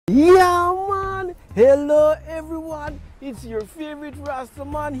Yeah, man. Hello, everyone. It's your favorite Rasta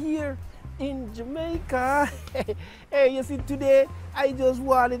man here in Jamaica. Hey, you see, today I just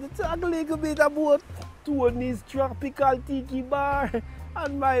wanted to talk a little bit about Tony's Tropical Tiki Bar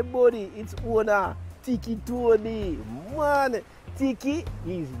and my buddy, its owner, Tiki Tony. Man, Tiki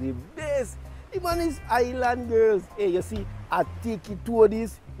is the best. The man is island girls. Hey, you see, at Tiki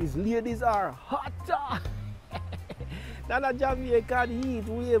Tony's, his ladies are hotter than a Jamaican heat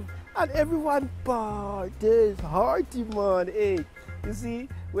wave, and everyone parties hearty, man. Hey, you see,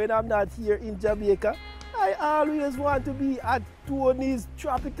 when I'm not here in Jamaica, I always want to be at Tony's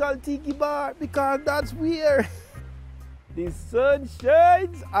Tropical Tiki Bar because that's where the sun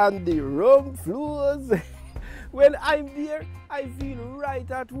shines and the rum flows. When I'm there, I feel right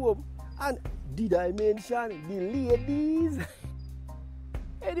at home. And did I mention the ladies?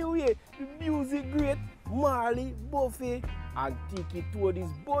 Anyway, the music great, Marley, Buffy, and Tiki Tony's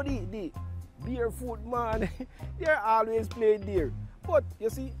buddy, the barefoot man, they're always playing there. But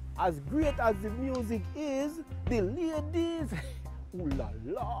you see, as great as the music is, the ladies, ooh la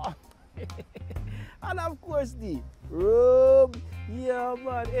la. And of course the rum, yeah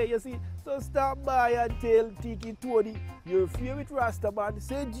man. Hey, you see, so stop by and tell Tiki Tony, your favorite Rasta man,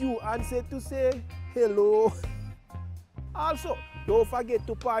 send you and said to say hello. Also, don't forget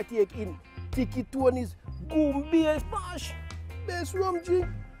to partake in Tiki Tony's Boom Beer Smash. Best rum drink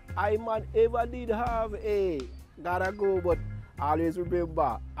I man ever did have. Hey, gotta go, but always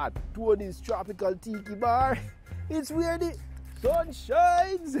remember at Tony's Tropical Tiki Bar, it's where the sun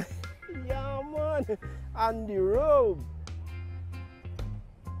shines. Yeah man, and the rum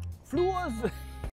flows.